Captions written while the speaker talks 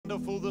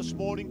wonderful this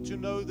morning to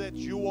know that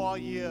you are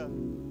here.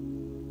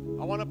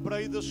 I want to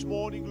pray this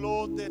morning,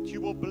 Lord, that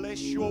you will bless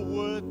your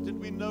word. And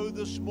we know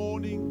this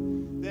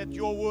morning that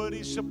your word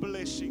is a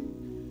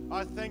blessing.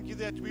 I thank you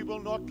that we will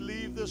not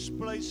leave this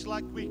place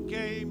like we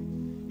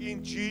came,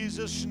 in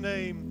Jesus'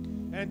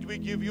 name. And we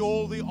give you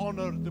all the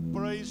honor, the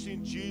praise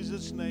in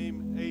Jesus'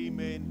 name.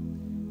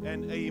 Amen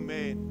and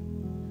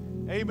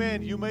amen.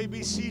 Amen. You may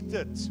be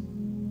seated.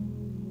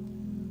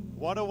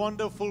 What a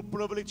wonderful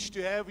privilege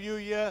to have you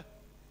here.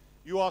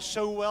 You are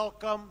so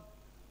welcome.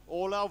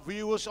 All our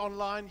viewers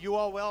online, you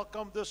are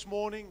welcome this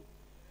morning.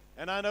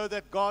 And I know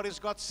that God has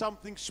got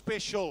something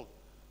special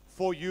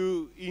for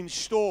you in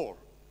store.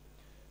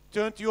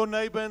 Turn to your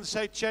neighbor and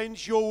say,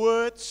 change your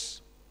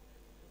words.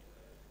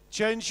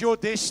 Change your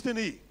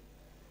destiny.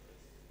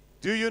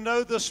 Do you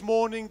know this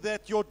morning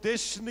that your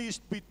destiny is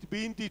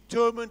being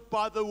determined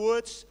by the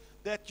words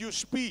that you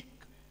speak?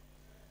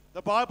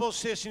 The Bible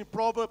says in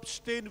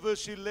Proverbs 10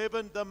 verse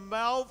 11, the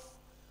mouth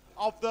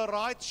of the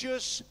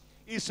righteous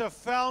is a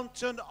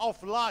fountain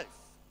of life.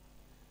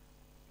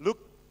 Look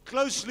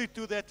closely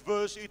to that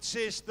verse. It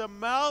says the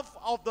mouth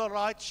of the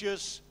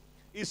righteous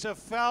is a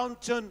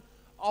fountain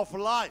of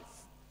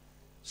life.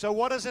 So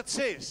what does it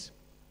say?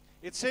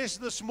 It says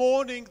this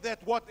morning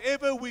that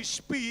whatever we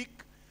speak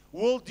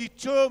will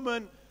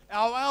determine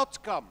our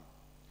outcome.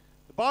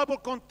 The Bible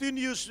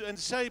continues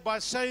by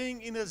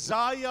saying in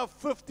Isaiah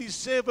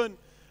 57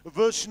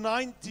 verse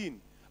 19,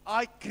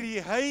 I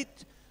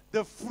create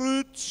the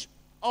fruits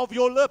of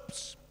your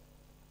lips.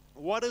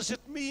 What does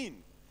it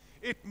mean?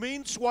 It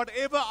means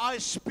whatever I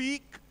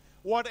speak,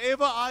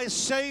 whatever I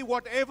say,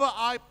 whatever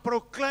I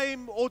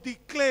proclaim or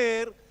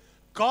declare,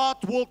 God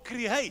will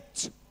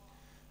create.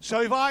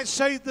 So if I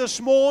say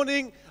this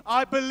morning,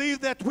 I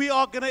believe that we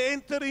are going to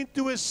enter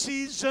into a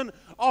season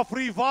of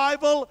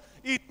revival,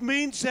 it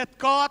means that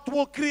God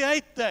will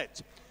create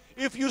that.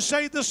 If you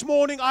say this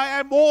morning, I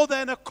am more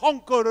than a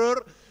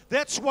conqueror,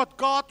 that's what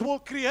God will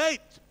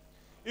create.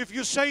 If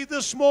you say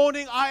this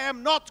morning, I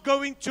am not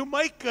going to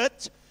make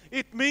it,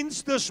 it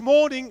means this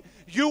morning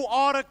you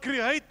are a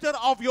creator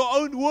of your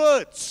own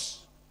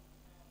words.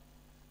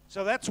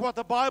 So that's what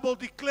the Bible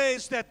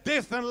declares, that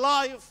death and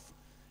life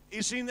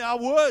is in our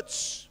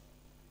words.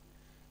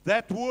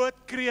 That word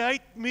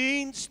create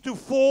means to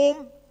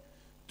form,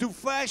 to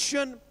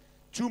fashion,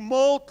 to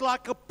mold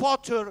like a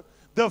potter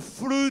the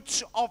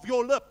fruits of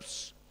your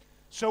lips.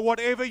 So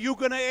whatever you're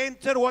going to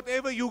enter,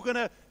 whatever you're going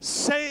to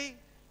say,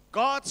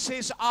 God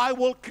says, I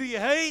will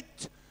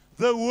create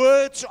the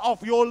words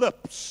of your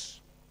lips.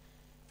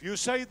 If you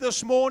say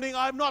this morning,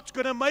 I'm not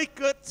going to make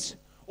it,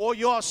 or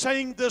you are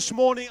saying this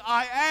morning,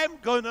 I am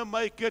going to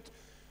make it,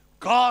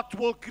 God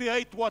will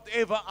create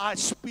whatever I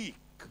speak.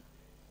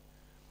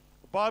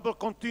 The Bible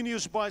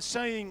continues by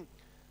saying,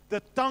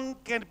 the tongue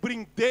can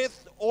bring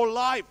death or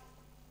life.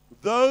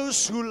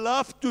 Those who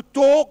love to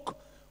talk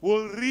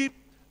will reap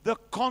the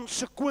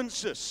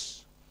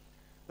consequences.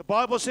 The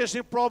Bible says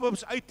in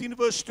Proverbs 18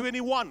 verse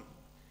 21,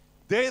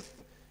 death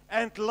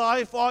and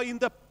life are in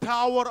the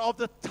power of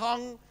the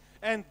tongue,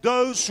 and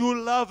those who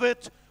love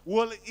it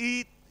will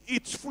eat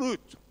its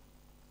fruit.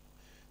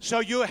 So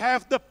you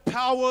have the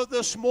power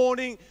this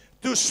morning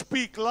to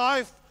speak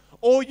life,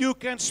 or you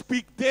can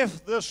speak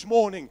death this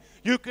morning.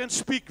 You can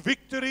speak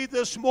victory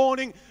this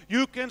morning.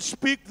 You can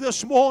speak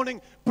this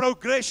morning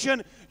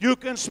progression. You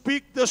can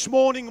speak this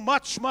morning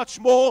much, much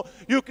more.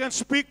 You can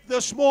speak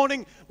this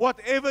morning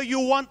whatever you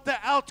want the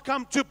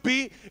outcome to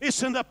be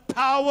is in the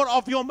power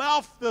of your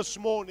mouth this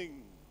morning.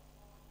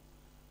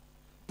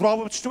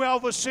 Proverbs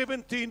 12 verse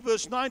 17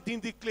 verse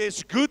 19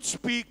 declares, good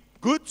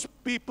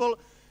people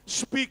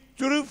speak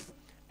truth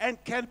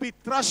and can be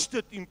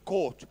trusted in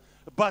court,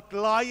 but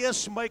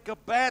liars make a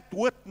bad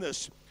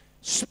witness.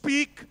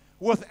 Speak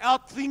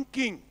without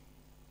thinking.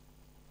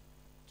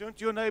 Turn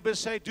to your neighbor and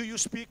say, do you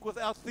speak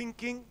without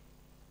thinking?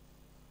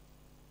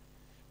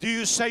 Do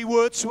you say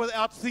words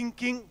without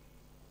thinking?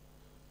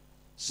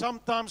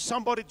 Sometimes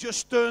somebody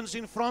just turns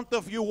in front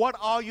of you. What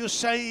are you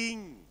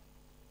saying?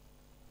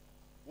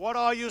 What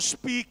are you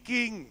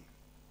speaking?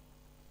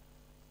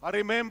 I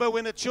remember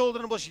when the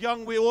children was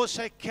young, we always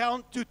say,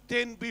 count to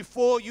 10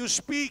 before you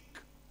speak.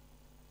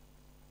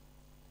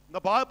 The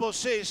Bible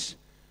says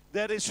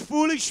there is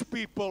foolish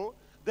people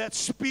that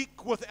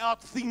speak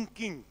without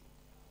thinking.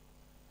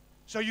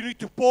 So you need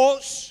to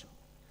pause,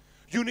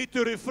 you need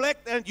to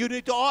reflect, and you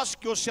need to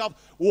ask yourself,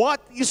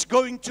 what is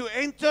going to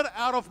enter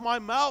out of my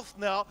mouth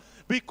now?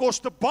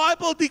 Because the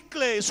Bible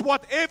declares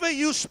whatever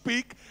you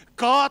speak,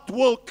 God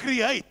will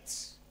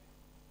create.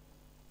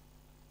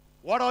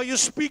 What are you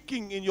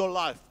speaking in your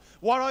life?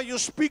 What are you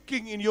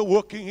speaking in your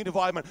working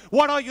environment?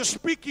 What are you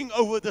speaking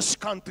over this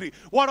country?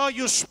 What are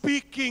you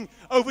speaking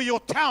over your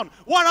town?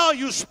 What are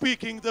you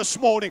speaking this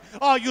morning?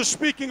 Are you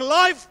speaking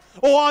life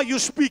or are you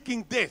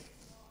speaking death?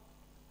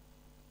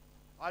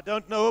 I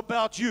don't know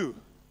about you.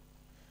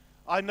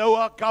 I know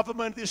our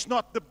government is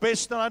not the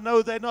best, and I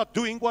know they're not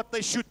doing what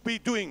they should be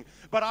doing.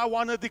 But I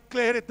want to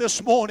declare it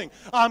this morning.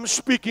 I'm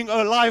speaking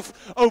a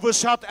life over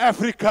South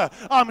Africa.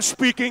 I'm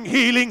speaking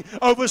healing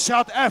over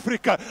South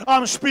Africa.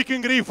 I'm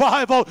speaking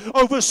revival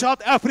over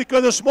South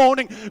Africa this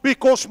morning,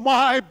 because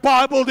my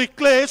Bible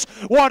declares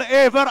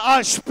whatever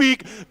I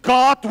speak,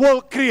 God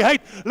will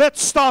create.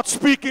 Let's start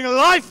speaking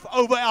life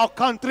over our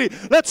country.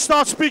 Let's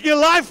start speaking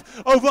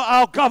life over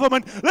our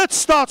government. Let's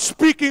start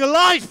speaking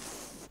life.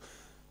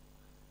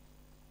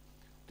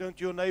 Turn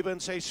to your neighbor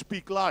and say,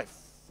 speak life.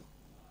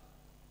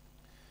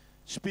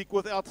 Speak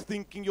without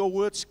thinking. Your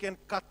words can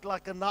cut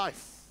like a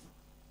knife.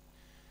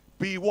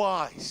 Be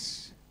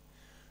wise.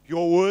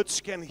 Your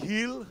words can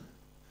heal.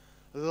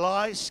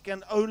 Lies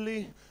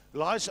only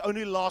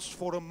last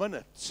for a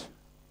minute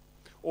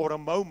or a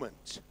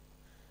moment.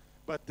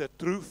 But the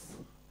truth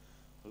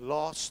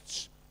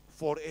lasts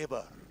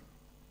forever.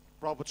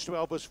 Proverbs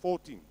 12 verse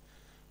 14.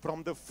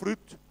 From the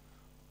fruit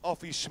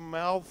of his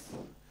mouth,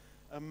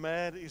 a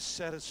man is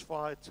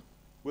satisfied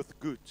with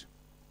good.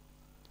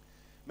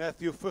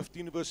 Matthew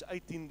 15 verse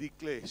 18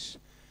 declares,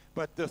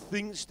 but the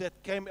things that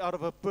came out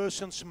of a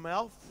person's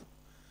mouth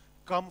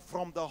come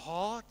from the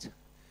heart,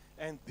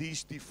 and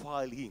these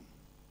defile him.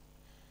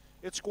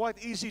 It's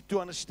quite easy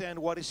to understand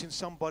what is in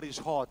somebody's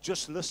heart.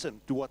 Just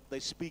listen to what they're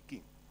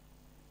speaking.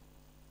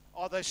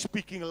 Are they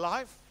speaking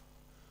life,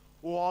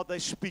 or are they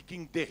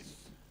speaking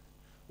death?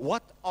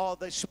 What are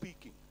they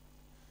speaking?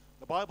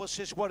 The Bible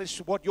says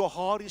what your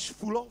heart is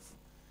full of,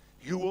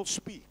 you will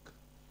speak.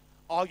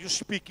 Are you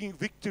speaking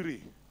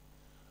victory?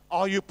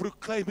 Are you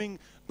proclaiming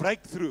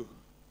breakthrough?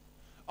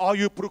 Are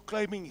you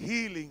proclaiming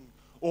healing,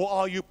 or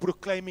are you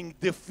proclaiming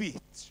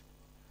defeat?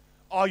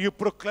 Are you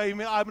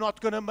proclaiming, I'm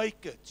not going to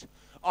make it?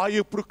 Are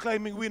you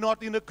proclaiming we're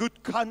not in a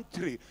good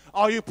country?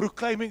 Are you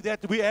proclaiming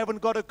that we haven't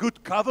got a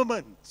good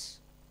government?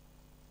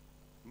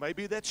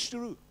 Maybe that's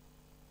true.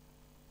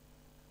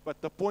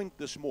 But the point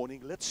this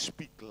morning, let's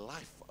speak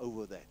life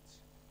over that.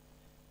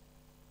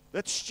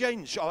 Let's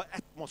change our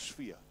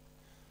atmosphere.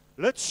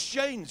 Let's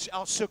change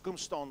our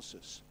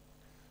circumstances.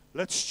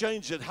 Let's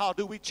change it. How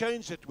do we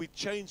change it? We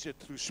change it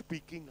through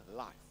speaking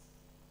life.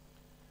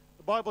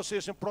 The Bible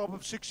says in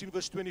Proverbs 16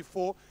 verse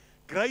 24,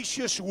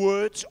 gracious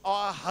words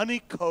are a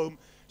honeycomb,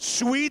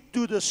 sweet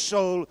to the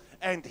soul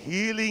and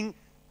healing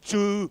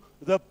to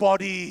the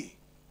body.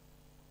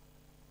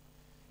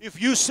 If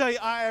you say,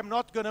 I am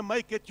not going to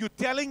make it, you're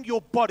telling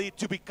your body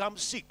to become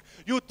sick.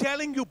 You're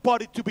telling your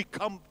body to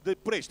become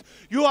depressed.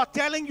 You are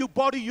telling your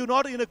body you're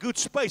not in a good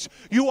space.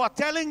 You are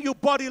telling your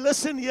body,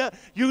 listen here,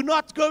 you're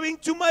not going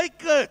to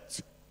make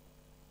it.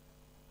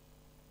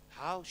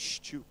 How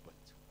stupid.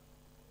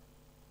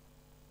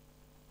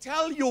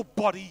 Tell your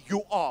body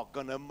you are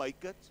going to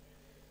make it.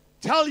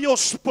 Tell your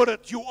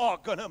spirit you are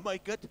going to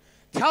make it.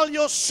 Tell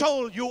your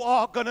soul you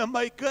are going to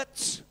make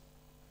it.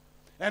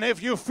 And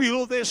if you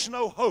feel there's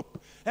no hope,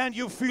 and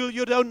you feel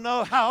you don't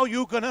know how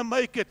you're going to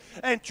make it,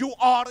 and you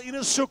are in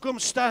a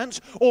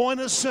circumstance or in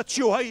a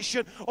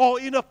situation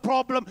or in a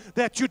problem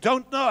that you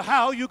don't know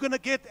how you're going to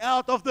get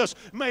out of this.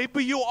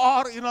 Maybe you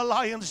are in a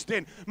lion's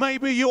den.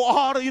 Maybe you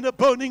are in a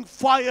burning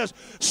fires.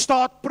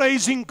 Start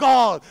praising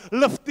God,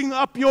 lifting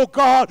up your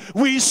God.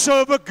 We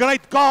serve a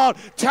great God.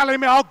 Tell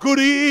Him how good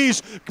He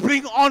is.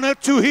 Bring honor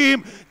to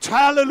Him.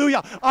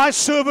 Hallelujah. I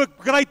serve a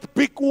great,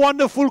 big,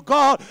 wonderful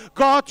God.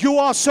 God, you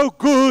are so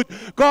good.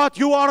 God,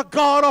 you are a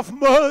God of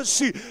mercy.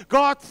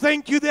 God,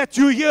 thank you that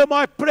you hear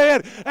my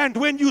prayer. And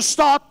when you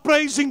start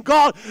praising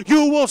God,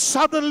 you will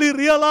suddenly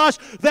realize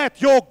that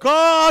your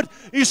God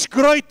is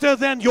greater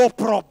than your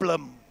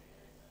problem.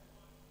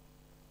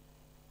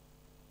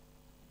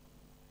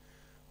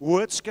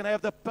 Words can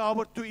have the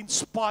power to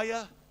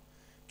inspire,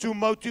 to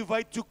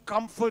motivate, to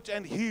comfort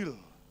and heal.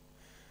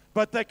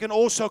 But they can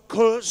also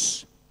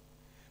curse,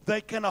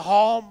 they can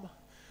harm,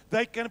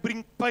 they can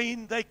bring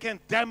pain, they can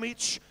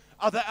damage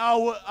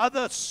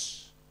others.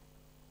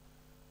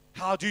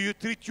 How do you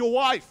treat your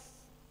wife?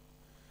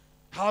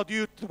 How do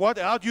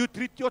you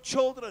treat your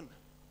children?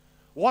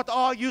 What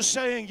are you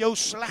saying? Jou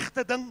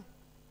slegte ding.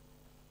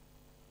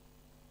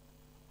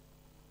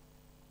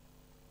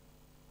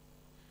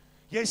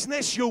 Jy's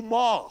nes jou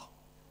ma.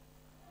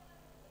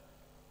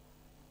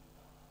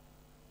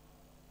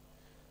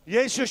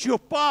 Jy's soos jou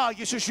pa,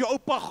 jy's soos jou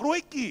oupa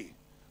grootjie.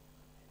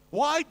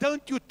 Why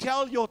don't you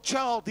tell your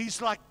child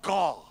he's like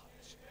God?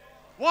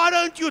 Why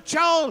don't you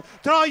tell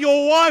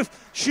your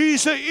wife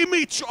she's an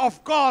image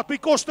of God?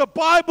 Because the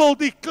Bible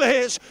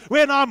declares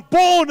when I'm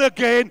born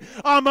again,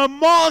 I'm a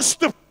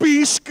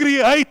masterpiece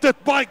created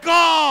by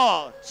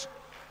God.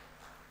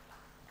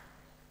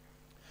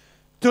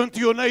 Turn to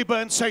your neighbor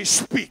and say,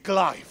 speak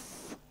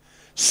life.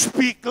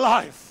 Speak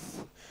life.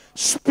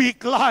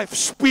 Speak life,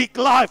 speak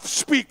life,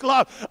 speak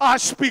life. I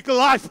speak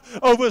life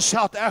over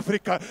South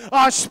Africa.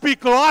 I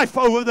speak life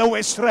over the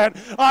West Rand.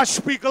 I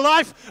speak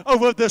life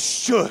over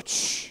this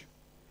church.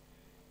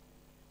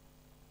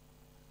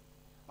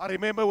 I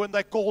remember when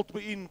they called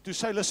me in to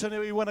say, listen,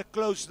 we want to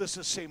close this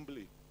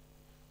assembly.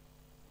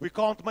 We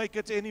can't make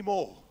it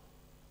anymore.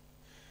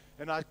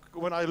 And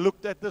when I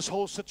looked at this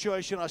whole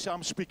situation, I said,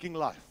 I'm speaking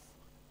life.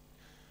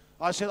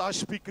 I said, I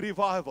speak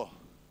revival.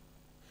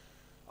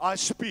 I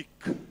speak.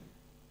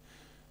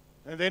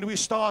 And then we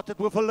started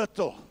with a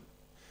little.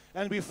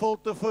 And we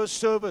filled the first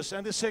service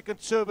and the second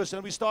service.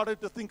 And we started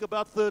to think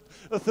about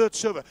a third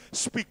service.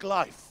 Speak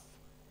life.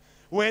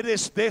 Where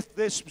there's death,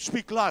 there's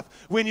speak life.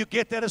 When you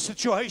get at a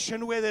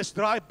situation where there's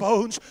dry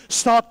bones,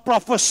 start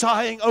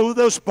prophesying over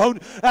those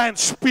bones and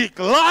speak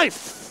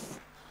life.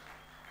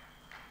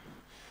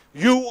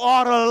 You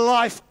are a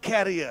life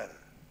carrier.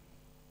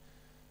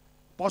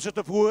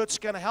 Positive words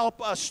can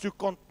help us to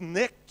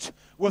connect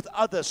with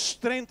others,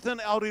 strengthen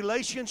our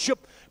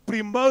relationship,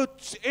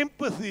 promote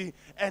empathy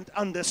and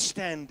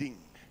understanding.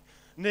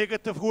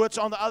 Negative words,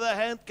 on the other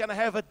hand, can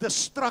have a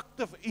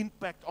destructive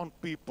impact on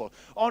people,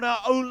 on our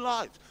own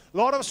lives. A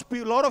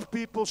lot of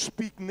people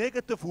speak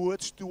negative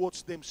words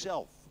towards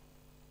themselves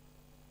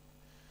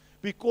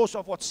because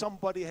of what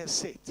somebody has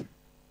said.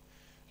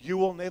 You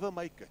will never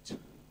make it.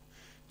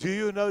 Do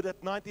you know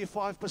that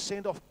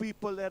 95% of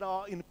people that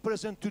are in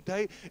prison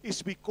today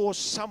is because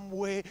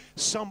somewhere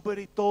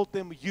somebody told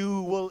them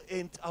you will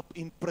end up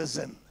in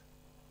prison?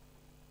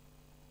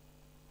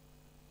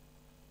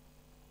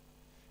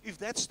 If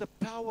that's the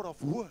power of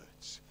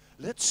words,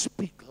 let's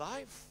speak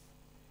life.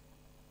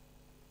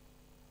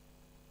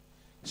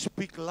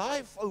 Speak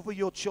life over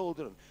your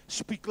children.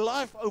 Speak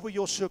life over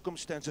your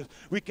circumstances.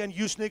 We can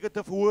use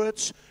negative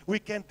words. We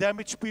can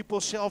damage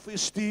people's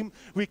self-esteem.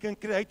 We can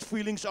create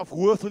feelings of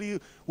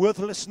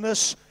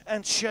worthlessness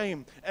and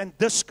shame and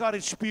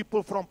discourage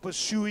people from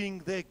pursuing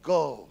their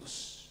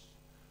goals.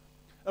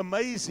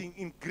 Amazing,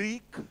 in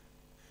Greek,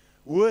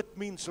 word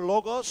means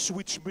logos,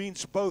 which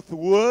means both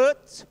word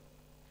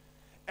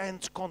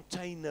and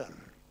container.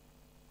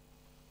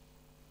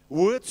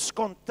 Words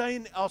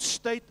contain our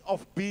state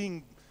of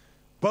being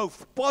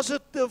both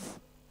positive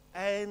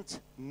and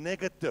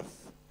negative.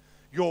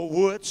 Your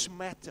words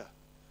matter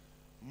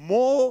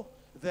more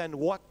than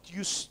what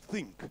you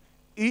think.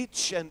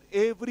 Each and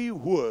every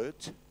word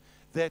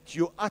that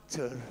you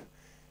utter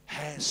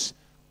has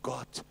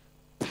got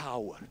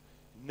power,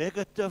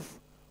 negative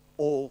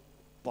or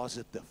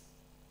positive.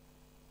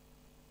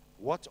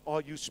 What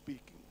are you speaking?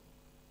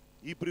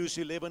 Hebrews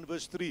 11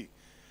 verse 3.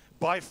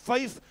 By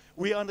faith,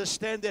 we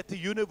understand that the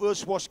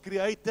universe was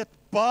created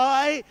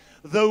by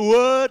the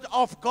word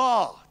of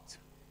God.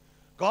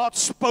 God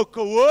spoke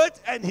a word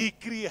and He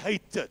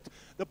created.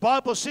 The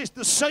Bible says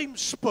the same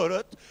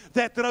Spirit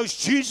that rose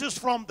Jesus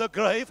from the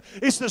grave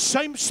is the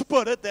same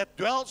Spirit that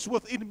dwells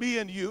within me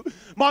and you.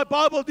 My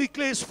Bible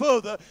declares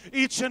further,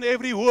 each and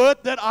every word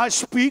that I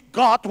speak,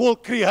 God will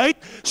create.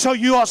 So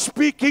you are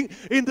speaking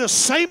in the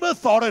same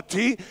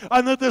authority,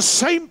 under the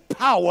same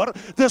power,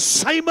 the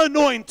same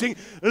anointing.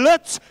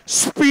 Let's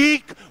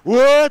speak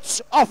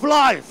words of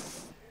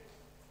life.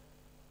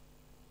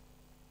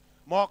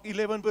 Mark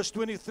 11 verse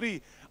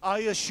 23, I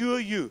assure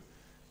you,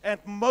 and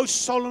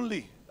most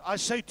solemnly, I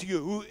say to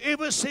you,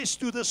 whoever says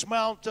to this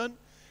mountain,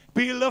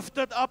 be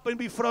lifted up and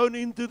be thrown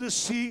into the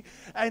sea,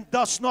 and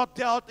does not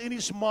doubt in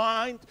his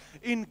mind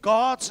in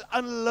God's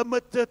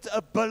unlimited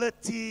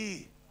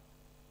ability.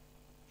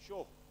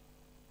 Sure.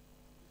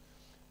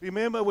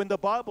 Remember, when the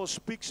Bible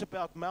speaks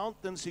about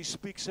mountains, He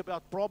speaks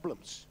about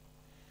problems.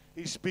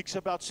 He speaks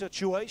about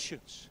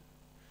situations.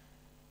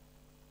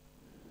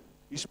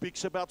 He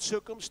speaks about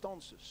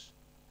circumstances.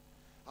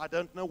 I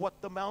don't know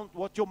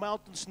what your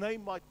mountain's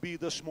name might be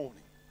this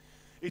morning.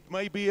 It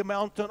may be a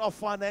mountain of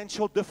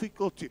financial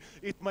difficulty.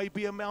 It may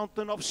be a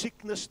mountain of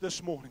sickness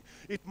this morning.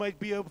 It may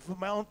be a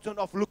mountain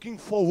of looking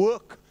for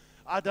work.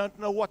 I don't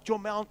know what your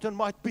mountain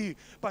might be,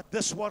 but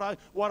this what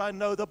I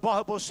know. The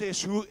Bible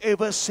says,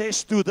 whoever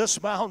says to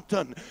this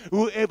mountain,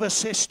 whoever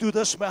says to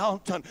this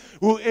mountain,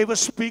 whoever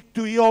speak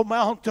to your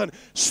mountain,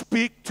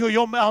 speak to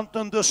your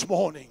mountain this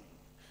morning.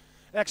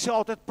 Ek sê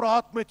altyd,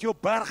 praat met jou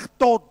berg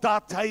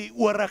totdat hy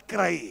ore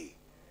kry.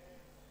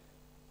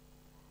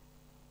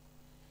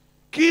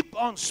 Keep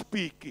on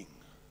speaking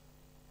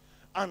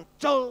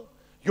until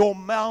your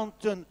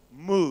mountain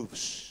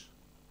moves.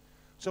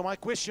 So my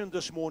question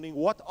this morning,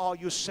 what are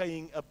you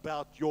saying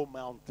about your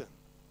mountain?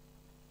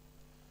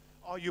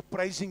 Are you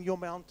praising your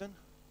mountain?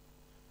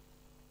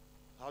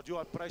 How do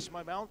I praise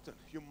my mountain?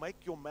 You make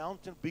your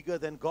mountain bigger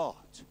than God.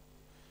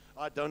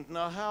 I don't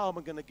know how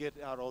I'm going to get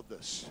out of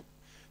this.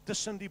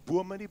 Tussen die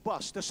boom en die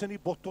bas, tussen die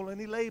bottel en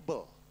die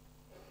label.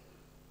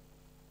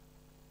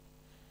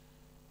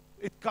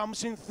 It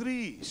comes in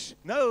threes.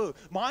 No,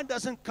 mine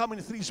doesn't come in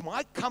threes.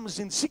 Mine comes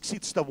in six.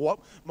 It's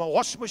my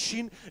wash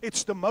machine.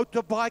 It's the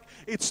motorbike.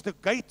 It's the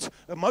gate,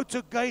 a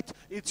motor gate.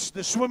 It's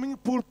the swimming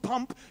pool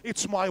pump.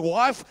 It's my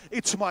wife.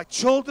 It's my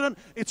children.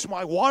 It's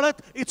my wallet.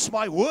 It's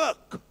my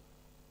work.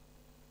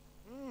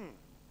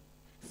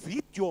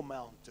 Feed your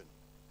mountain.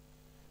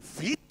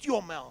 Feed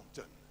your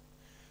mountain.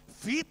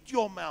 Feed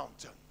your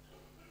mountain.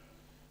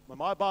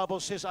 My Bible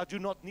says I do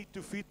not need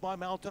to feed my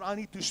mountain. I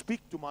need to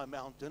speak to my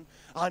mountain.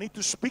 I need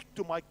to speak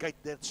to my gate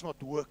that's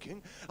not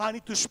working. I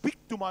need to speak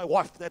to my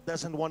wife that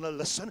doesn't want to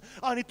listen.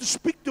 I need to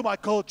speak to my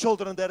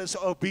children that is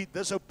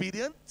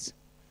disobedient.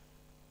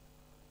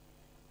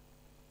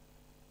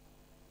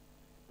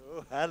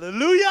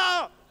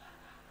 Hallelujah.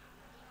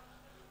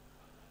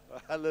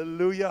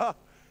 Hallelujah.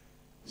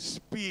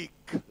 Speak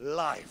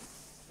life.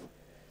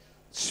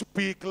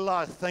 Speak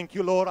life. Thank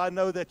you, Lord. I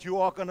know that you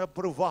are going to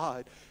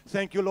provide.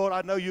 Thank you, Lord.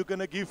 I know you're going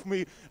to give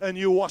me a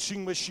new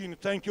washing machine.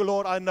 Thank you,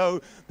 Lord. I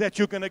know that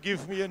you're going to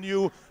give me a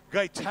new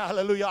gate.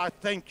 Hallelujah. I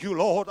thank you,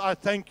 Lord. I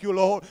thank you,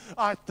 Lord.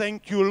 I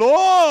thank you,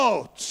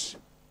 Lord.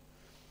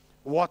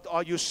 What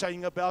are you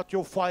saying about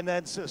your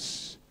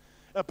finances?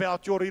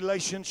 About your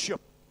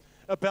relationship?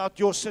 About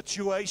your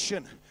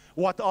situation?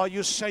 What are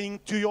you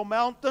saying to your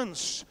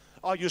mountains?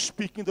 Are you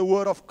speaking the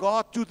word of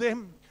God to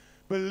them?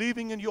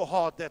 Believing in your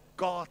heart that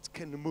God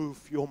can move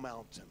your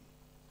mountain.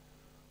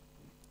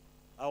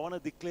 I want to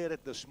declare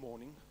it this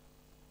morning.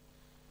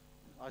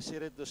 I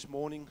said it this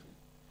morning.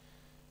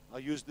 I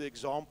used the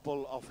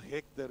example of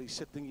Hector. He's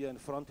sitting here in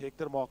front.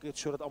 Hector, maak het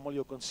so dat almal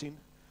jou kan sien.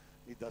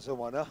 He doesn't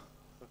wanna.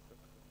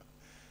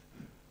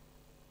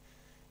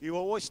 He will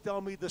always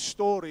tell me the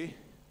story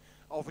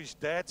of his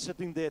dad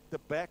sitting there at the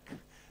back,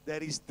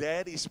 that his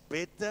dad is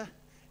better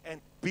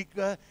and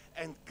bigger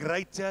and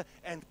greater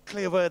and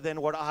clever than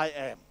what I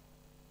am.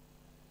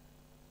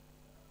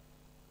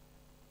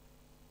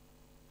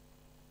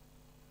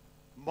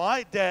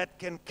 My dad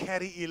can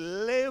carry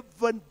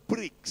 11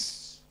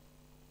 bricks.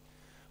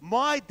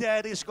 My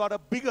dad has got a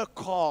bigger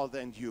car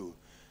than you.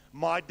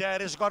 My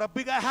dad has got a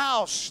bigger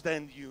house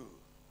than you.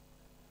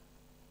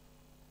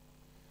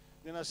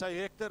 En dan sê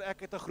Hector,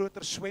 ek het 'n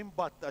groter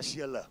swembad as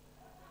julle.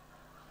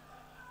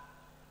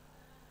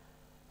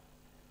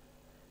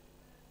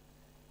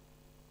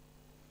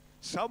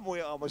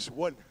 Somewhere I must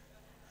win.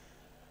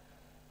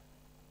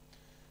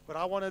 But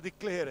I want to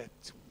declare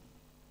it.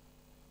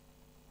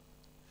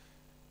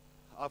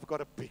 I've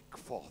got a big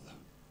Father.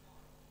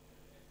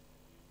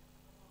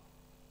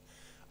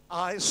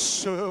 I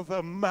serve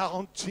a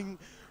mountain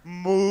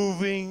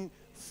moving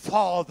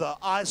Father.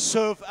 I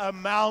serve a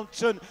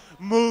mountain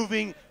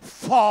moving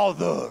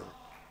Father.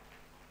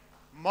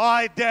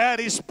 My dad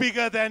is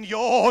bigger than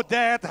your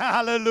dad.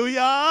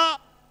 Hallelujah.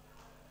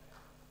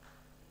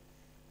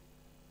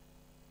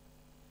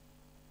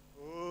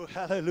 Oh,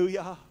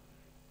 hallelujah.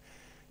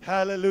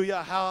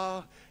 Hallelujah.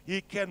 How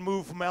He can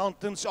move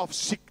mountains of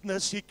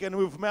sickness. He can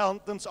move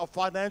mountains of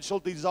financial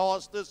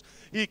disasters.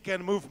 He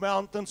can move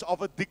mountains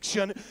of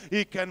addiction.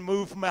 He can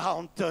move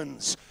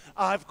mountains.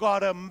 I've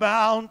got a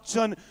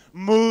mountain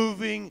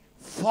moving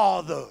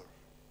Father.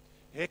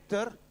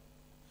 Hector,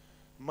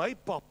 my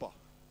papa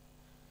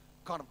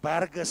kan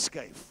berge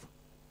skuif.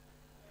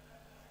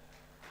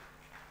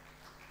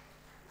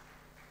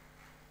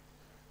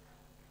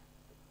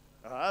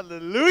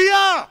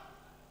 Hallelujah!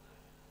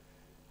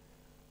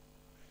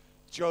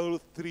 Joel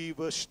 3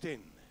 verse 10.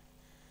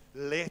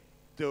 Let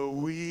the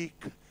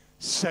weak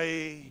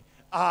say,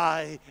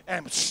 I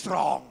am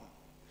strong.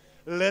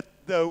 Let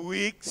the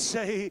weak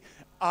say,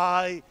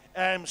 I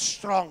am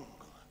strong.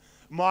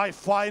 My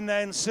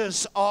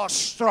finances are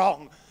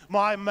strong.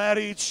 My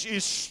marriage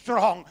is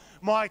strong.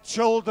 My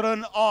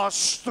children are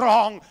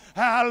strong.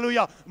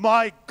 Hallelujah.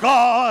 My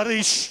God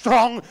is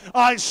strong.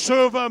 I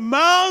serve a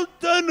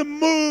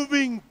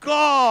mountain-moving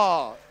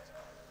God.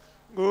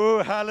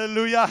 Oh,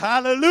 hallelujah,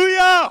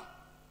 hallelujah.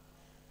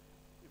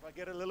 If I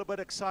get a little bit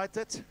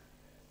excited,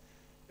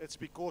 it's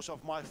because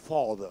of my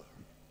Father.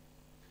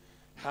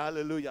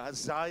 Hallelujah.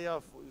 Isaiah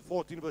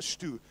 14 verse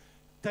 2.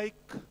 Take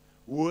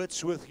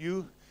words with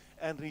you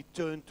and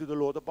return to the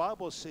Lord. The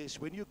Bible says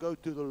when you go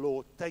to the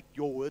Lord, take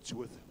your words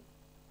with him.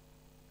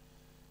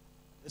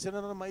 Isn't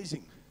that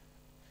amazing?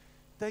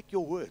 Take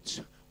your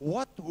words.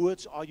 What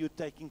words are you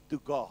taking to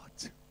God?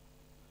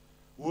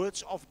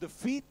 Words of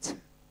defeat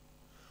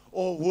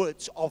or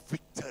words of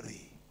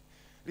victory?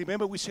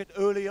 Remember we said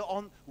earlier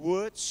on,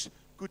 words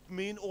could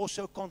mean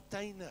also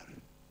container.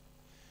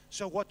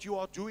 So what you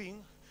are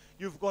doing,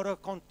 you've got a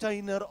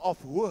container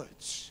of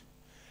words.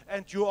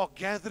 And you are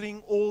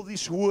gathering all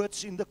these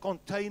words in the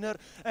container.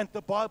 And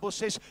the Bible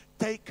says,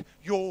 take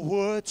your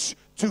words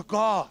to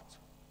God.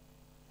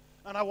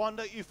 And I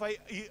wonder if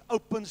he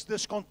opens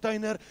this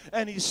container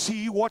and he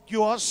sees what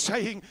you are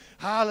saying.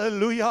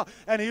 Hallelujah.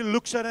 And he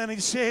looks at it and he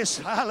says,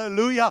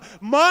 hallelujah.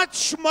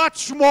 Much,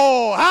 much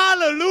more.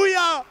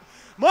 Hallelujah.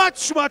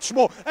 Much, much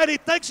more. And he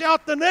takes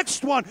out the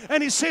next one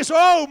and he says,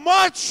 oh,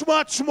 much,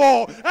 much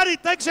more. And he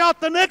takes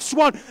out the next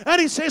one and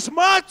he says,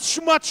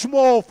 much, much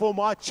more for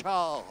my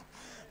child.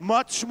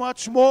 Much,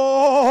 much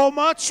more,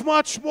 much,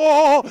 much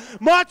more,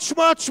 much,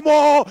 much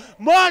more,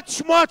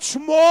 much, much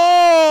more.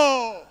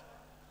 Oh,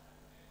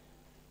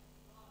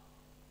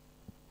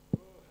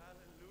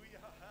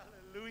 hallelujah,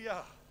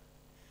 hallelujah.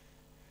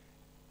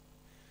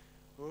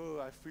 Oh,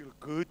 I feel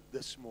good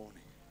this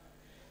morning.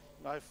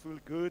 I feel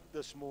good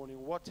this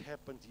morning. What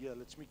happened here?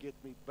 Let me get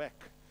me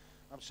back.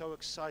 I'm so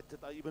excited.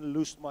 I even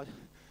lost my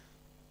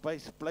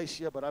place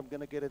here, but I'm going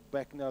to get it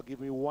back now.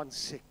 Give me 1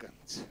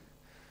 second.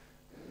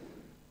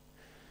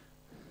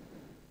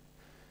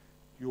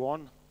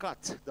 Johan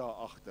kat daar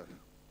agter.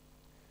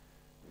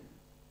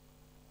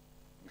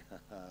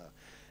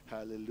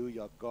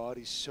 Hallelujah. God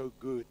is so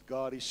good.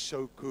 God is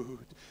so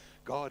good.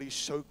 God is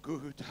so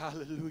good.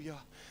 Hallelujah.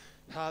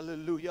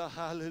 Hallelujah,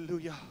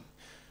 hallelujah.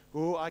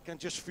 Oh, I can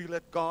just feel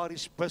that God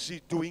is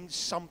busy doing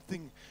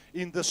something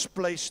in this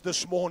place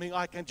this morning.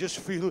 I can just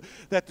feel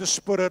that the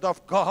Spirit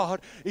of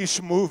God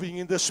is moving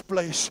in this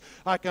place.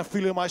 I can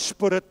feel in my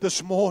spirit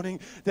this morning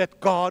that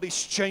God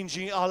is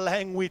changing our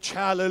language.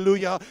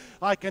 Hallelujah.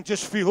 I can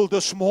just feel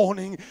this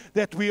morning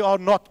that we are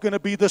not going to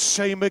be the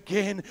same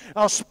again.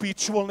 Our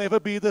speech will never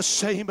be the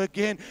same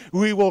again.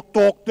 We will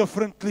talk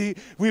differently.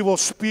 We will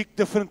speak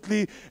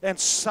differently. And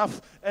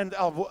stuff and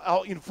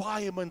our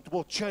environment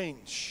will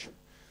change.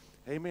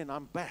 Amen.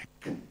 I'm back.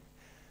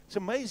 It's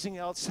amazing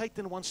how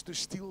Satan wants to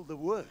steal the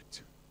word.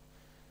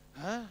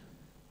 Huh?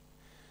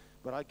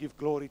 But I give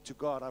glory to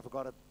God. I've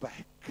got it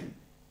back.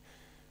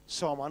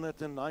 Psalm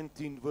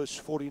 119 verse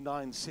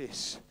 49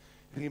 says,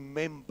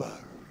 remember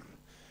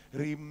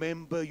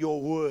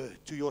your word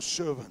to your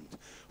servant,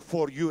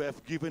 for you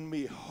have given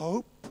me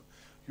hope.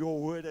 Your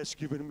word has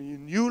given me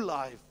new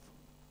life.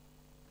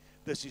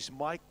 This is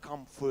my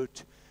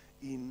comfort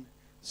in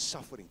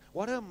suffering.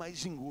 What an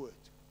amazing word.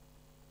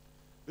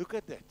 Look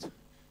at that.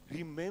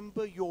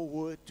 Remember your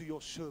word to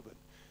your servant.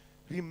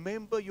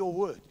 Remember your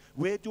word.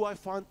 Where do I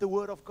find the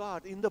word of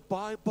God? In the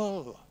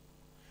Bible.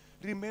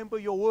 Remember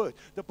your word.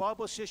 The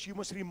Bible says you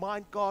must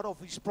remind God of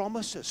His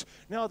promises.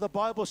 Now the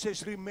Bible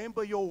says,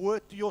 remember your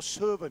word to your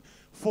servant,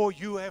 for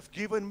you have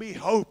given me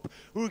hope.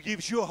 Who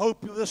gives you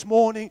hope this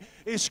morning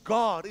is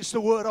God. It's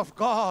the word of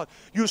God.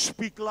 You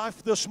speak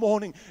life this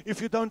morning.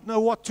 If you don't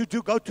know what to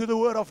do, go to the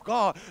word of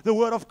God. The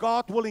word of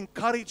God will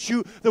encourage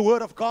you. The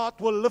word of God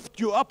will lift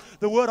you up.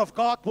 The word of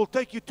God will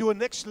take you to a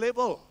next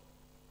level.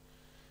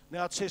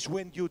 Now it says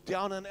when you're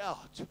down and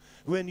out,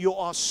 when you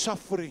are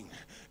suffering,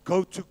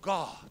 go to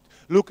God.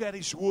 Look at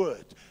His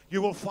word.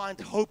 You will find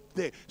hope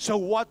there. So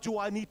what do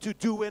I need to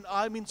do when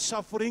I'm in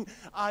suffering?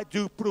 I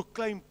do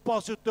proclaim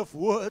positive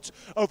words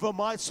over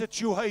my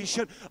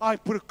situation. I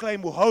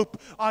proclaim hope.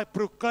 I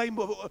proclaim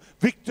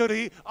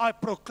victory. I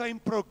proclaim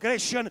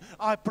progression.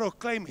 I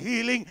proclaim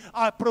healing.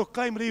 I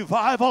proclaim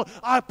revival.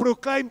 I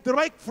proclaim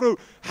breakthrough.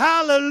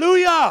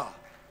 Hallelujah.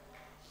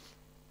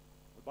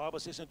 The Bible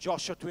says in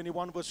Joshua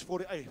 21 verse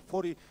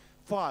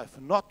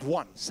 45, not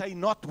one. Say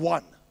not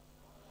one.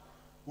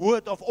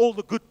 Word of all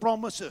the good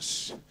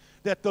promises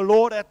that the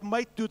Lord had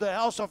made to the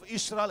house of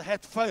Israel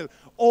had failed.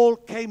 All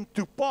came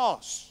to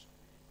pass.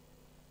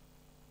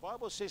 The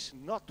Bible says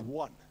not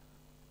one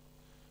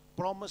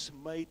promise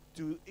made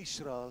to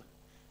Israel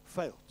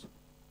failed.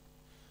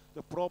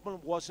 The problem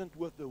wasn't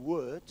with the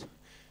word.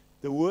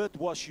 The word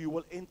was you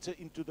will enter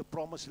into the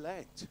promised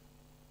land.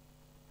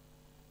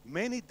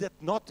 Many did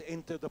not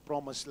enter the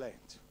promised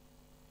land.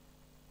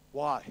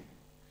 Why?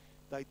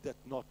 They did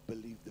not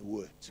believe the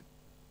word.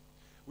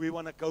 We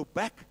want to go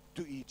back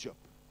to Egypt.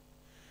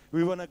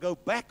 We want to go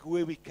back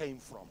where we came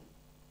from.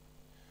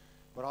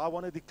 But I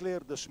want to declare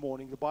this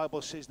morning, the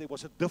Bible says there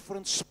was a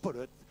different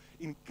spirit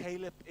in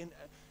Caleb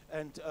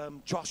and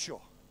Joshua.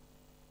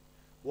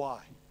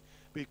 Why?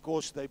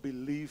 Because they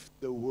believed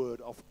the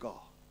word of God.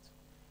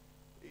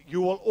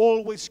 You will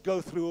always go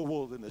through a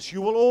wilderness.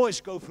 You will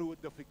always go through a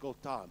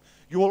difficult time.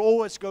 You will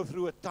always go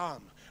through a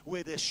time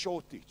where there's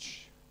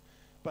shortage.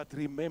 But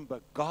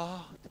remember,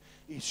 God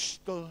is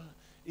still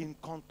in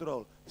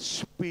control.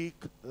 Speak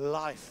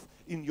life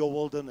in your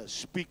wilderness.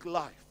 Speak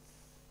life.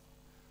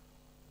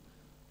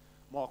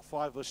 Mark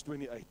 5 verse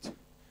 28.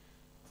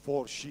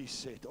 For she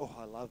said, oh,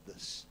 I love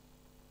this.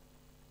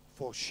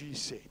 For she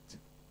said.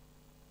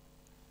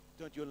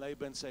 Don't your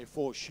neighbor and say,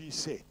 for she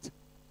said.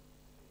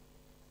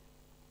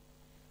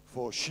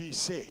 For she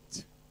said,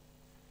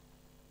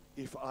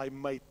 if I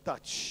may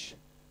touch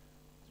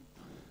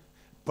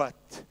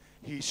but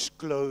his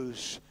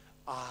clothes,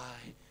 I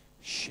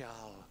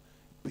shall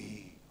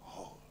be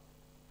whole.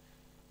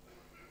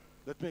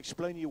 Let me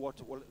explain to you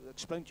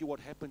what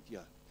happened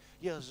here.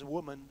 Here's a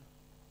woman,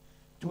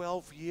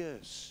 12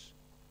 years,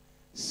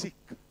 sick.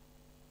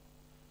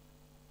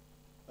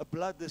 A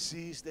blood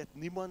disease that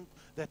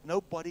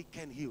nobody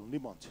can heal.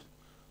 Niemand.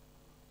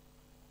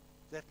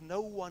 That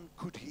no one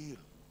could heal.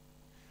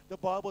 The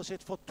Bible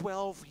said for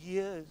 12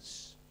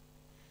 years,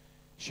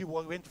 she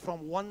went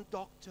from one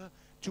doctor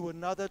to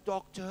another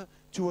doctor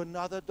to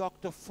another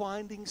doctor,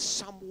 finding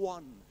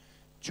someone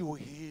to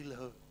heal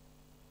her.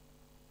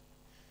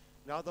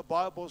 Now the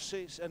Bible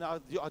says, and I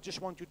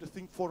just want you to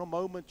think for a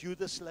moment, you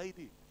this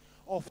lady,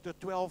 after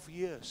 12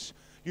 years,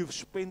 you've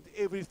spent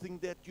everything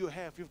that you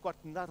have. You've got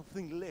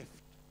nothing left.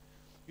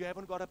 You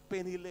haven't got a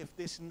penny left.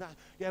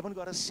 You haven't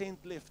got a cent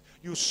left.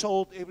 You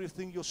sold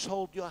everything. You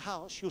sold your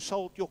house. You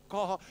sold your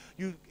car.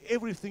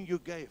 Everything you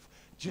gave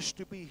just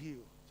to be healed.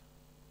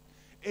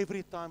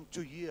 Every time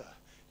to hear,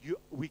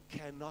 we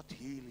cannot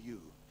heal you.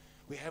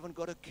 We haven't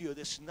got a cure.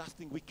 There's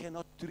nothing. We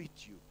cannot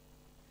treat you.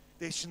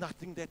 There's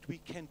nothing that we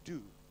can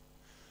do.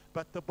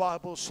 But the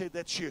Bible said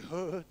that she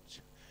heard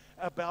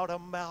about a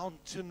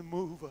mountain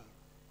mover.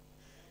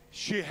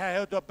 She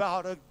heard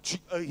about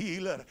a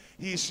healer.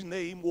 His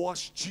name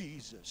was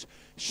Jesus.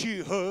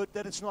 She heard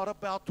that it's not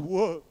about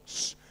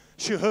works.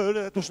 She heard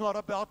that it was not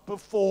about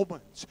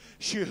performance.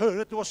 She heard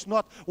it was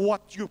not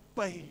what you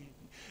pay.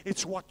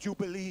 It's what you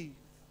believe.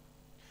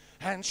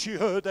 And she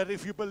heard that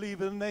if you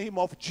believe in the name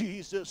of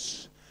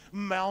Jesus,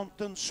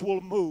 mountains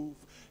will move.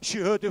 She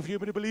heard if you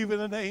believe in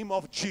the name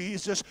of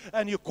Jesus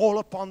and you call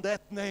upon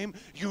that name,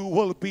 you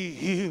will be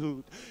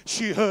healed.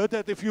 She heard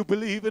that if you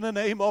believe in the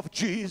name of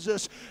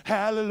Jesus,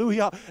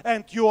 hallelujah,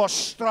 and you are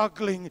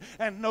struggling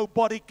and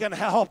nobody can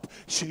help,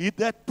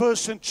 that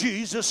person,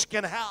 Jesus,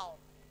 can help.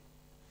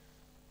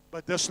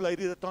 But this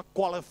lady did not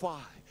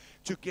qualify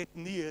to get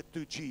near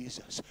to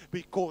Jesus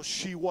because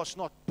she was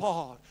not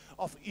part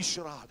of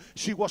Israel.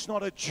 She was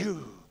not a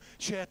Jew.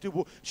 She had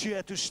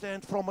to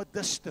stand from a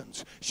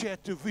distance. She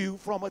had to view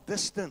from a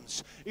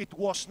distance. It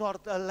was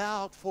not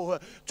allowed for her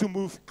to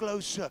move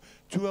closer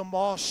to a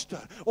master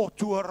or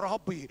to a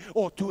rabbi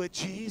or to a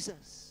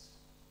Jesus.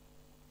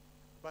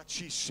 But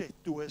she said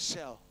to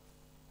herself,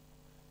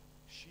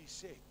 she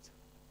said,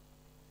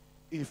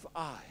 if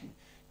I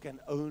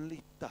can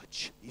only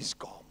touch his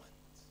garment.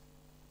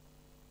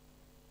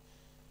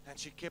 And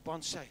she kept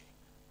on saying,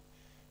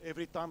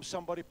 every time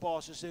somebody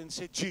passes and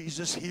said,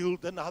 Jesus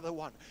healed another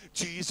one.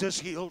 Jesus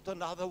healed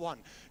another one.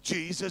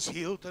 Jesus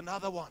healed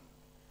another one.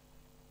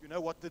 You know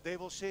what the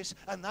devil says?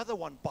 Another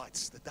one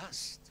bites the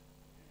dust.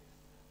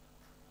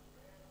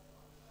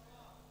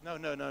 No.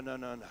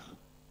 And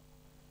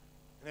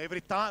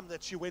every time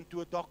that she went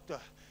to a doctor,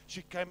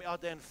 she came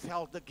out and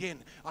felt again.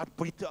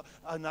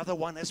 Another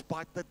one has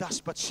bite the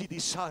dust. But she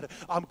decided,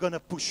 I'm going to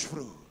push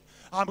through.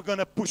 I'm going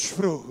to push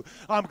through.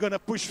 I'm going to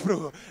push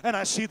through. And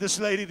I see this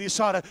lady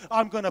decided,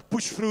 I'm going to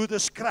push through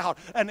this crowd.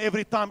 And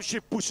every time she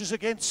pushes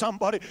against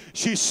somebody,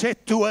 she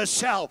said to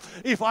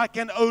herself, if I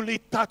can only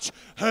touch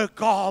her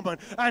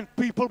garment. And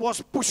people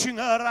was pushing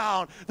her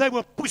around. They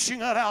were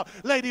pushing her out.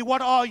 Lady,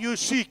 what are you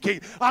seeking?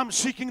 I'm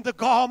seeking the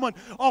garment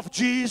of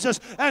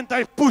Jesus. And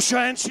they pushed her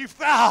and she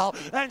fell.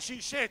 And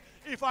she said,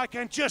 if I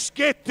can just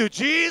get to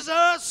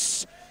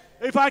Jesus,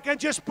 if I can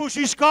just push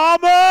his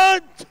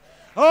garment.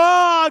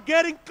 Oh,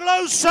 getting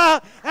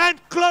closer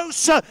and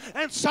closer.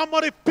 And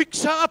somebody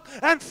picks her up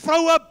and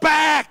throw her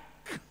back.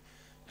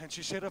 And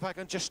she said, if I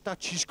can just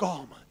touch his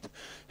garment.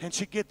 And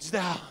she gets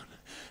down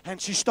and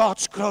she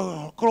starts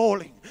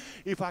crawling.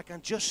 If I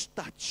can just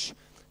touch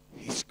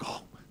his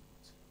garment.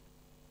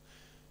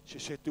 She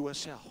said to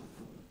herself.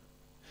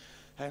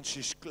 And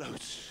she's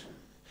close.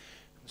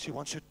 She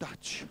wants to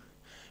touch.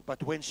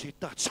 But when she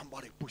touches,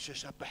 somebody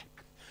pushes her back.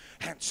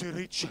 And she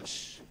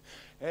reaches.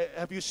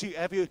 Have you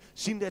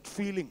seen that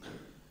feeling?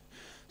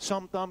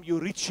 Sometimes you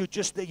reach, you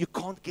just there, you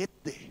can't get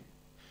there.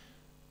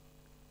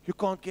 You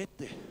can't get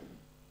there.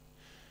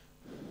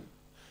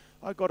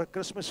 I got a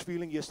Christmas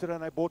feeling yesterday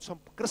and I bought some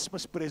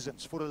Christmas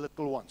presents for the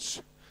little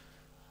ones.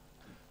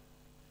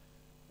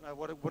 And I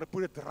would have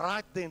put it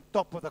right there on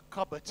top of the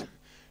cupboard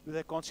where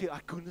they can't see it. I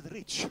couldn't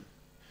reach.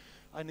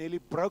 I nearly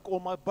broke all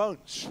my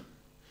bones.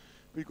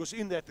 Because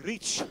in that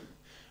reach,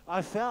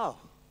 I fell.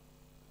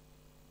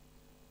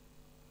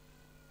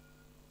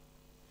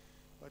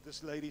 But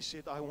this lady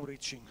said, I'm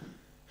reaching.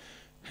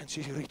 And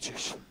she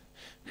reaches.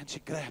 And she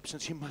grabs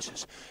and she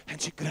mushes. And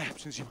she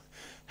grabs and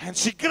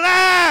she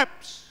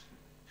grabs.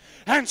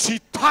 And she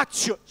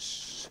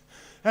touches.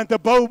 And the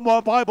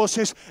Bible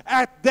says,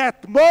 at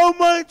that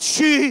moment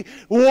she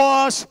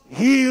was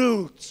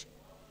healed.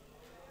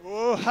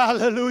 Oh,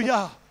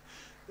 hallelujah.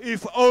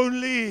 If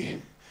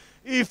only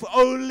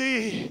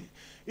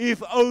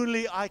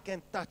I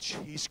can touch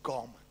his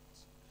garment.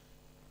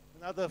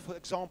 Another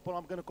example,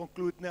 I'm going to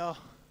conclude now.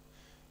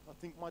 I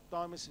think my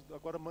time is,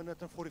 I've got 1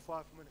 minute and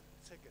 45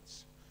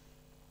 seconds.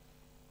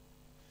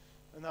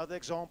 Another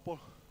example,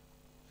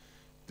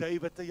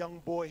 David, a young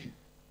boy,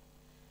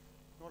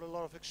 not a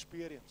lot of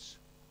experience.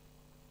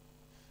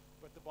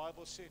 But the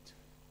Bible said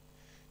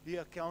he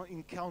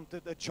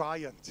encountered a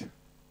giant.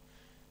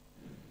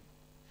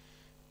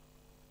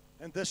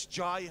 And this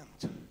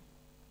giant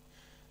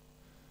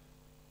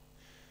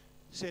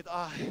said,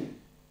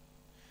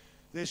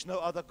 there's no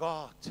other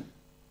God.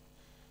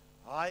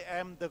 I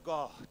am the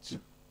God.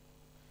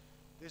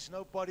 There's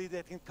nobody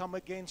that can come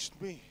against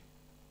me.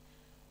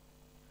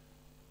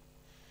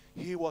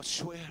 He was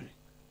swearing.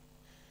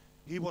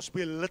 He was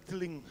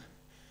belittling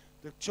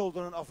the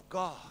children of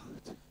God.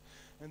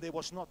 And there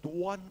was not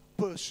one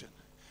person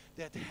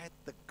that had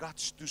the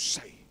guts to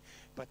say.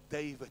 But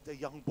David, a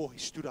young boy,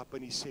 stood up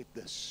and he said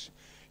this.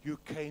 You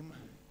came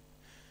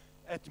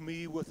at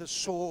me with a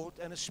sword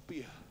and a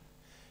spear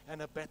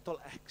and a battle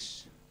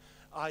axe.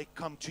 I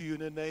come to you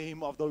in the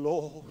name of the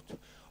Lord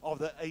of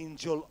the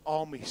angel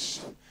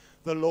armies,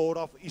 the Lord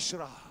of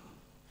Israel,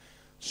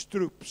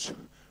 troops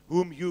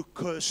whom you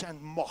curse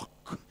and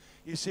mock.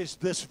 He says,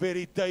 this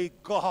very day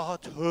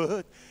God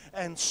heard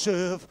and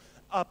served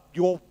up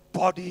your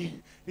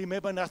body.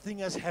 Remember, nothing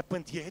has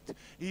happened yet.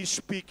 He's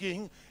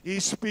speaking.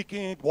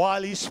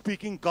 While he's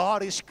speaking,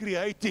 God is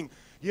creating.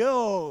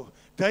 Yo,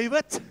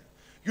 David,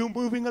 you're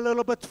moving a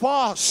little bit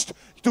fast.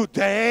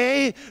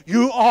 Today,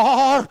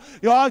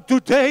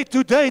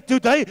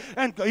 today.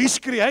 And he's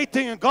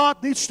creating, and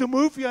God needs to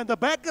move you in the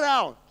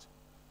background.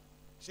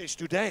 He says,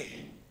 today,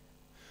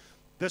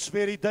 this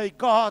very day,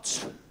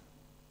 God's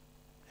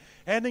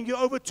handing you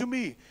over to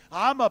me.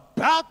 I'm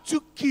about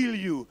to kill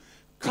you.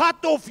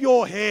 cut off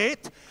your head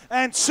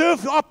and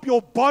serve up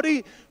your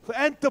body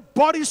and the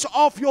bodies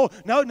of your...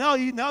 Now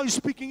he's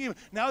speaking,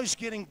 now he's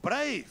getting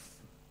brave.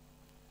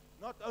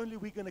 Not only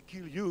we're going to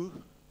kill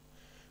you,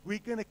 we're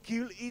going to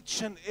kill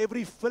each and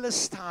every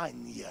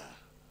Philistine here.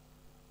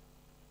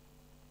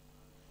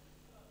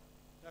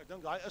 Ek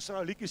dink daai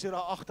Israelietjies het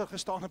daar agter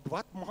gestaan en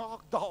wat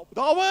maak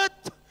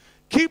David?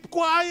 Keep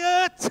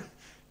quiet.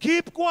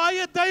 Keep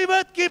quiet,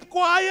 David. Keep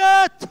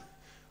quiet.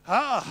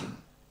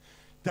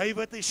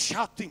 David is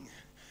shouting.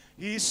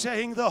 He's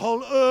saying the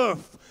whole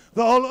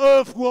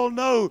earth will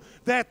know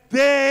that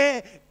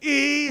there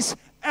is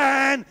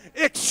an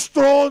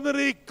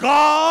extraordinary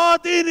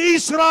God in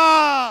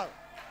Israel.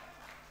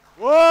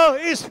 Oh,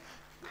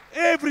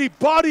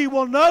 everybody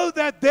will know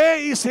that there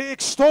is an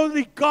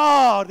extraordinary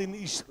God in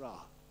Israel.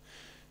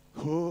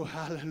 Oh,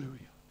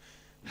 hallelujah.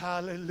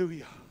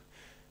 Hallelujah.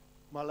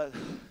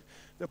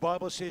 The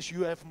Bible says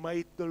you have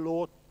made the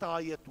Lord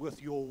tired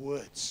with your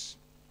words.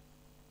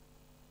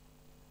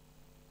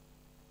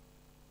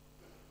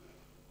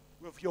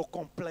 With your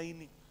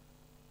complaining.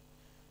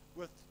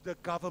 With the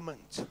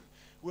government.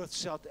 With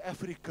South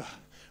Africa.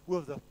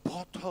 With the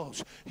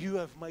potholes. You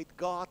have made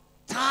God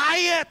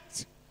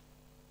tired.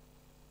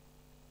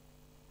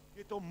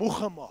 Jy het hom moeg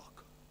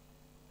gemaak.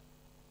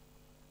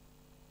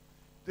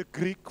 The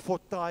Greek for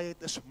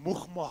tired is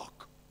moeg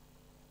maak.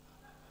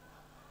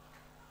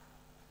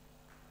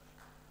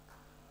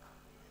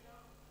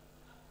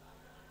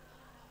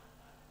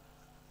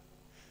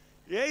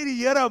 Jy het die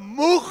Here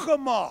moeg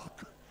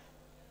gemaak.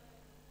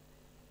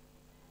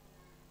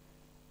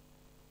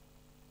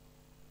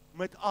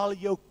 Met al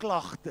jou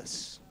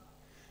klagtes.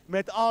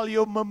 Met al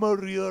jou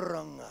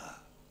murmureringe.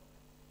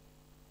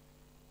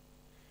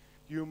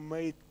 You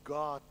made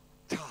God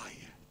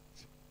tired.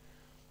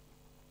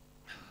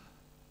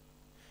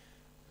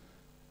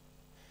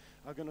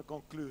 I'm going to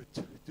conclude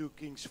 2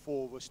 Kings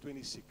 4 verse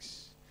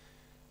 26.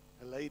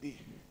 A lady,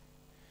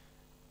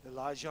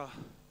 Elijah,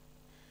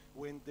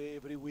 went there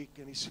every week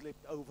and he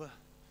slept over.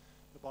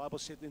 The Bible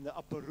said in the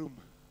upper room.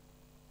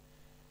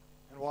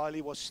 And while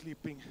he was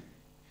sleeping,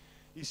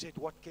 he said,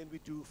 what can we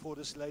do for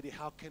this lady?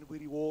 How can we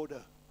reward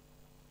her?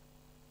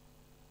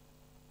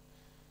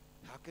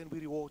 How can we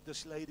reward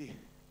this lady?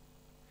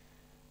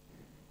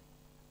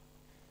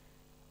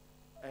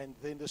 And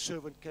then the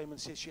servant came and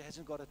said, she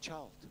hasn't got a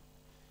child.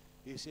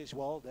 He says,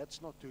 well, that's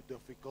not too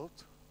difficult.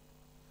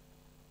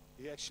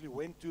 He actually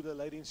went to the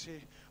lady and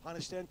said, I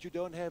understand you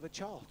don't have a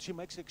child. She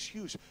makes an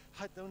excuse.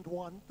 I don't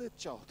want the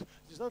child.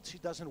 It's not she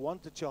doesn't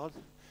want the child.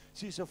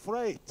 She's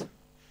afraid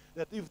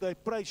that if they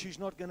pray, she's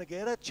not going to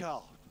get a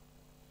child.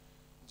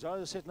 So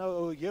I said,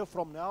 no, a year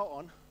from now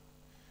on,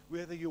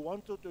 whether you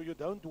want it or you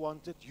don't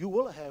want it, you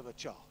will have a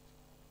child.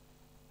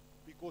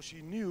 Because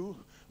she knew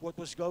what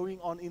was going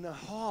on in her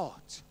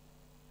heart.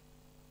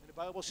 The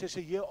Bible says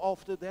a year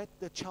after that,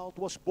 the child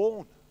was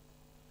born.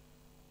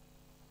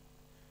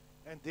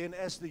 And then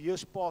as the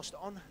years passed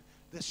on,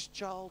 this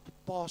child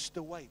passed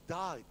away,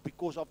 died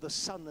because of the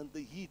sun and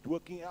the heat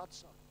working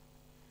outside.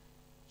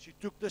 She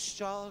took this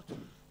child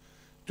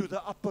to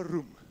the upper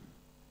room.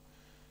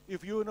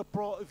 If you're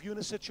in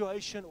a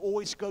situation,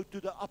 always go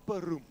to the upper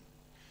room.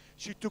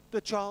 She took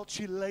the child,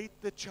 she laid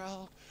the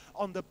child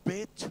on the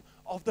bed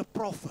of the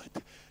prophet.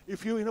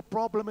 If you're in a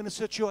problem, in a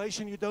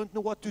situation, you don't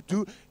know what to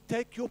do,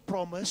 take your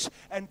promise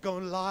and go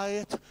and lie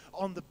it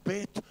on the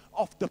bed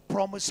of the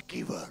promise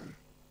giver.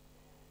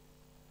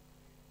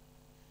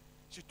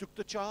 She took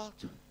the child,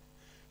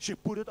 she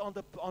put it on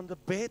the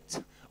bed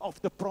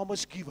of the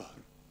promise giver.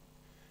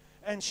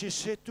 And she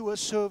said to her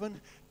servant,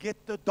 get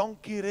the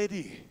donkey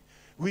ready.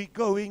 We're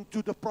going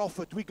to the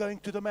prophet, we're going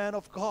to the man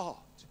of God.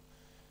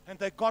 And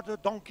they got the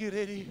donkey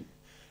ready.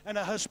 And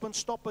her husband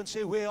stopped and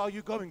said, where are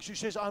you going? She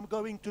says, I'm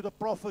going to the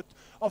prophet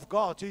of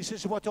God. He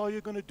says, what are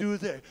you going to do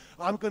there?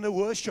 I'm going to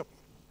worship.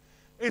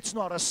 It's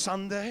not a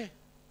Sunday.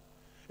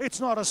 It's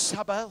not a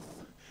Sabbath.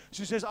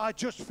 She says, I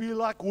just feel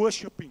like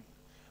worshiping.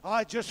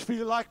 I just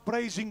feel like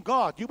praising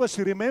God. You must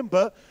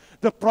remember,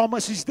 the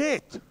promise is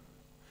dead.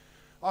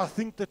 I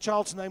think the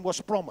child's name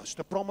was Promise.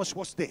 The promise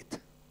was dead.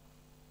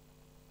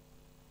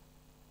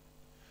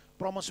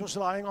 Promise was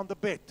lying on the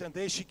bed. And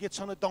there she gets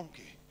on a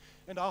donkey.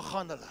 And daar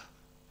gaan hulle.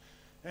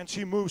 And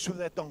she moves with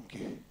that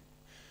donkey.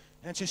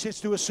 And she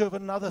says to her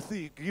servant, another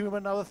 3. Give him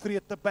another 3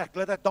 at the back.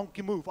 Let that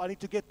donkey move. I need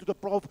to get to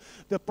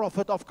the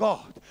prophet of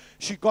God.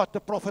 She got the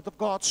prophet of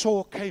God,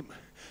 saw her came.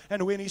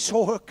 And when he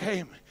saw her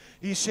came,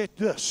 he said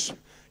this.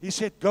 He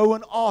said, go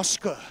and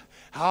ask her,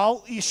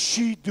 how is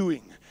she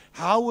doing?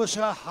 How is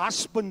her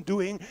husband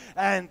doing?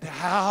 And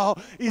how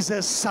is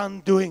her son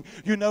doing?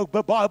 You know,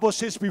 the Bible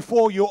says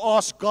before you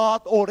ask,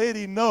 God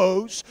already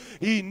knows.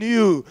 He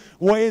knew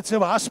where it's her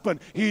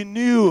husband. He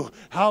knew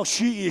how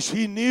she is.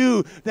 He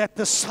knew that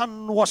the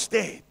son was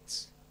dead.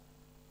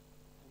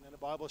 And then the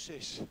Bible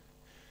says,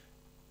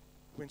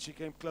 when she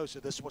came closer,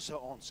 this was her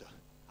answer.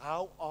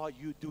 How are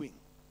you doing?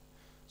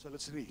 So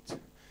let's read.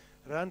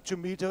 Run to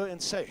meet her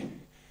and say,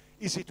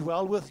 is it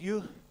well with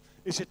you?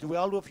 Is it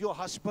well with your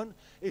husband?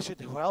 Is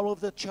it well with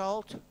the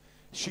child?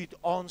 She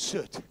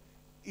answered,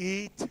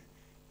 it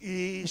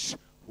is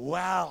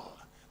Well,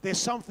 there's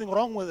something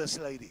wrong with this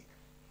lady.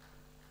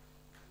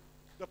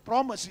 The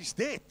promise is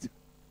dead.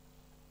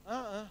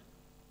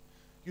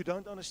 You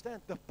don't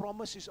understand. The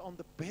promise is on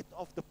the bed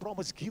of the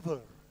promise giver.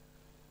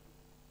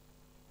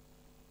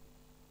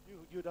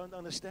 You don't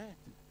understand.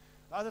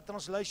 Other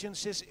translation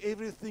says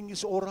everything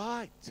is all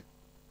right.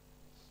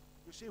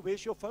 You see,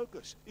 where's your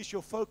focus? Is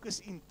your focus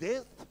in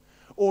death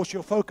or is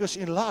your focus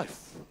in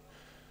life?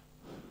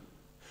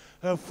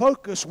 Her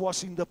focus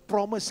was in the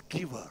promise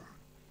giver.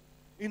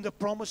 In the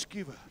promise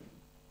giver.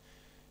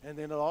 And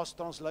then the last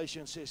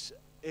translation says,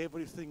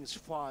 everything is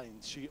fine,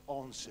 she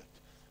answered.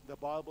 The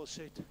Bible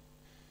said,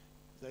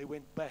 they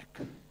went back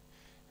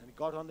and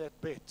got on that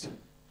bed.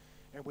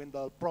 And when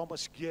the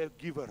promise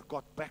giver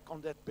got back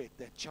on that bed,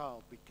 that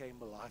child became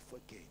alive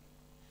again.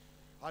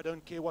 I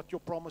don't care what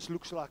your promise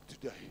looks like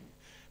today.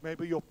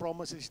 Maybe your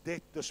promise is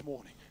dead this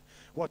morning.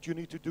 What you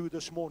need to do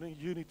this morning,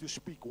 you need to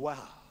speak,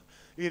 wow.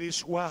 It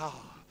is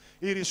well.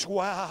 It is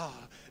well.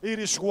 It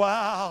is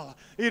well.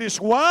 It is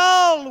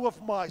well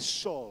with my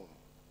soul.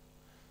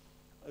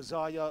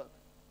 Isaiah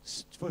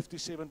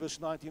 57 verse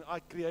 19, I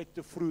create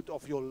the fruit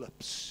of your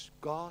lips.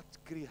 God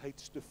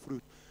creates the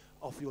fruit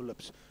of your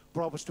lips.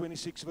 Proverbs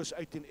 26 verse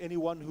 18,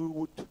 anyone who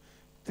would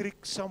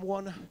trick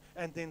someone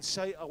and then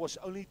say, I was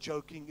only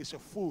joking, is a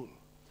fool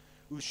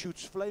who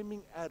shoots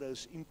flaming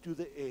arrows into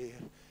the air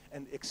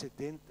and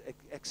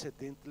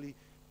accidentally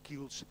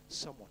kills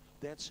someone.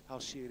 That's how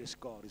serious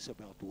God is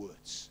about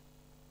words.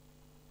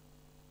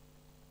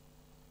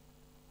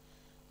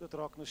 Dit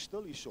raak nou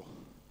stil hierso.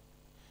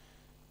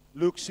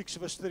 Luke 6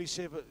 verse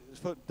 37,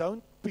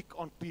 don't pick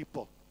on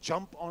people.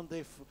 Jump on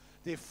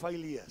their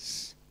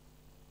failures.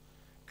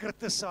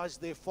 Criticize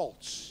their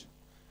faults.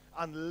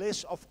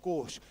 Unless, of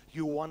course,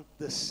 you want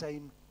the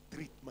same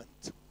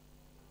treatment.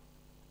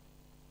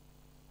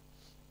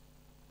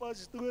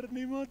 Pastoor,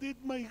 niemand het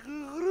my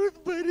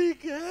gegroet by die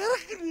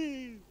kerk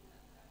nie.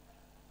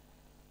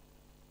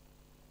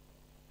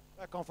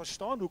 Ek kan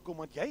verstaan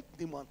hoekom, want jy het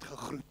niemand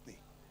gegroet nie.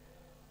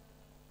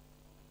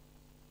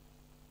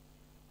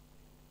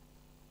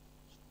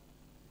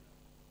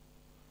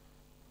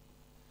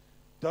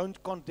 Don't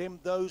condemn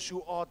those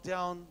who are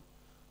down.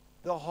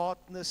 The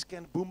hardness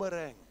can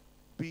boomerang.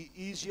 Be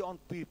easy on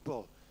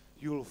people.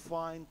 You'll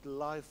find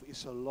life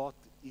is a lot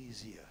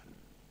easier.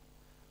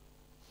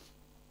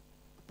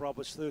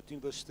 Proverbs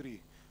 13 verse 3.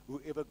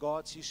 Whoever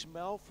guards his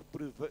mouth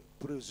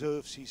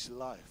preserves his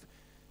life.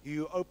 He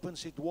who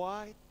opens it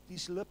wide,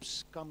 his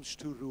lips comes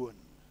to ruin.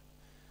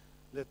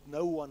 Let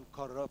no one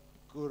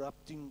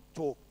corrupting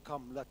talk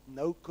come. Let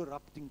no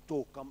corrupting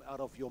talk come out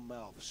of your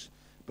mouths,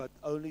 but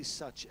only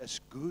such as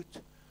good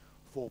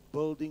for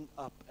building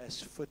up as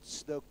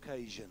fits the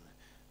occasion,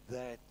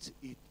 that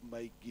it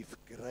may give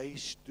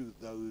grace to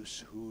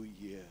those who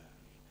hear.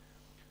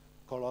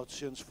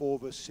 Colossians 4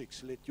 verse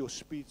 6, let your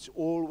speech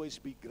always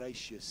be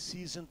gracious,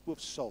 seasoned with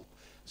salt,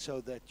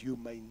 so that you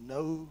may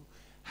know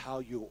how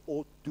you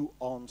ought to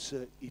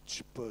answer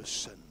each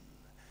person.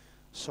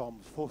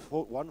 Psalm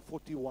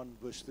 141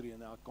 verse 3,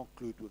 and I'll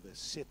conclude with this.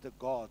 Set a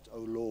guard, O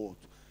Lord,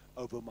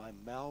 over my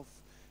mouth.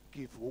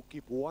 Keep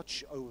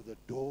watch over the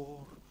door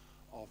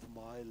of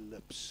my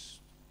lips.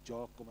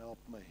 Jah, come help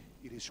me.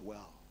 It is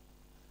well.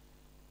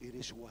 It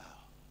is well.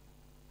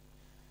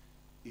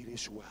 It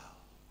is well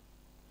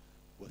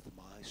with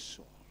my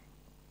soul.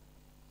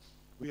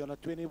 We are on a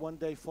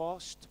 21-day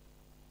fast.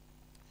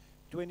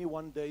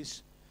 21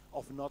 days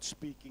of not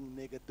speaking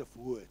negative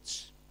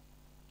words.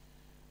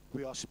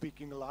 We are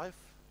speaking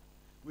life.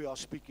 We are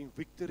speaking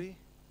victory.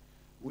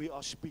 We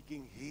are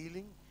speaking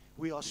healing.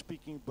 We are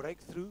speaking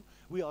breakthrough.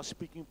 We are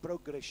speaking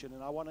progression.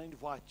 And I want to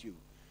invite you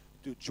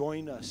to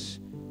join us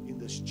in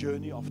this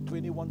journey of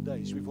 21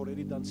 days. We've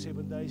already done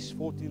 7 days,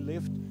 14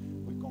 left.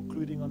 We're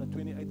concluding on the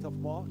 28th of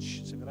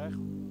March.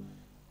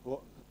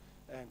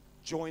 And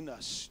join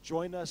us.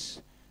 Join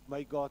us.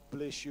 May God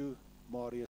bless you, Maria.